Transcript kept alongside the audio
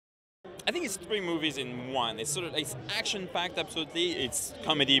I think it's 3 movies in one. It's sort of it's action-packed, absolutely. It's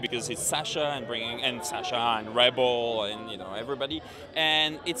comedy because it's Sasha and Sasha and Rebel and everybody,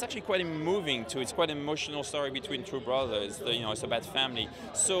 and it's actually quite moving too. It's quite an emotional story between 2 brothers. It's about family.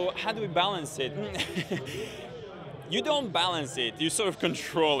 So how do we balance it? You don't balance it. You sort of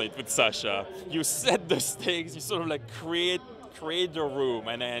control it with Sasha. You set the stakes. You sort of like create the room,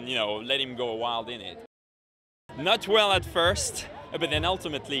 and then let him go wild in it. Not well at first. But then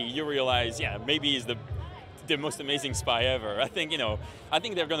ultimately you realize, yeah, maybe he's the most amazing spy ever. I think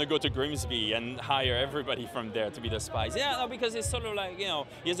they're going to go to Grimsby and hire everybody from there to be the spies. Yeah, no, because it's sort of like,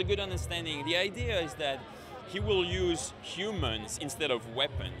 he has a good understanding. The idea is that he will use humans instead of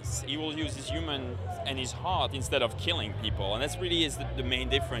weapons. He will use his human and his heart instead of killing people. And that's really is the main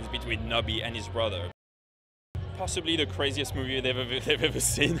difference between Nobby and his brother. Possibly the craziest movie they've ever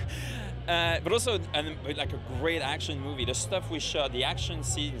seen. But also like a great action movie. The stuff we shot, the action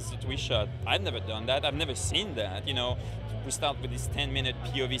scenes that we shot, I've never done that. I've never seen that. We start with this 10-minute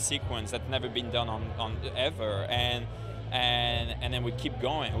POV sequence that's never been done on ever, and then we keep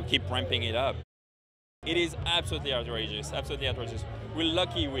going. We keep ramping it up. It is absolutely outrageous. Absolutely outrageous. We're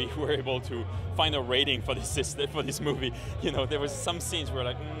lucky we were able to find a rating for this movie. There was some scenes where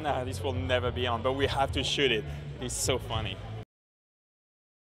we're like, nah, this will never be on, but we have to shoot it. It's so funny.